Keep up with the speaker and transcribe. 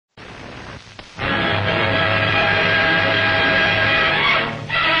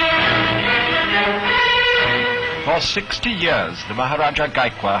For 60 years, the Maharaja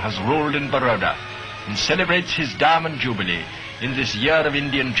Gaekwar has ruled in Baroda and celebrates his Diamond Jubilee in this year of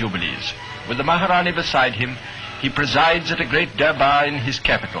Indian Jubilees. With the Maharani beside him, he presides at a great Durbar in his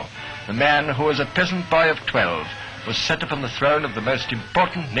capital. The man who, as a peasant boy of 12, was set upon the throne of the most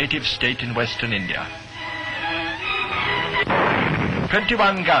important native state in Western India.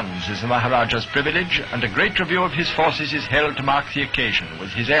 21 guns is the Maharaja's privilege, and a great review of his forces is held to mark the occasion, with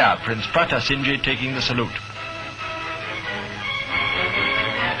his heir, Prince Pratasinji, taking the salute.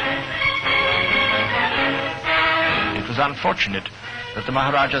 It was unfortunate that the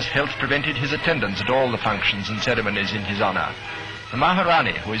Maharaja's health prevented his attendance at all the functions and ceremonies in his honor. The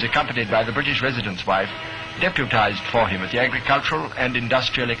Maharani, who is accompanied by the British resident's wife, deputized for him at the agricultural and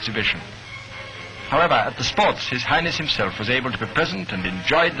industrial exhibition. However, at the sports, His Highness himself was able to be present and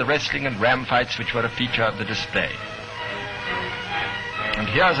enjoyed the wrestling and ram fights which were a feature of the display. And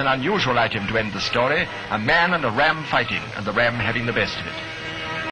here's an unusual item to end the story: a man and a ram fighting, and the ram having the best of it.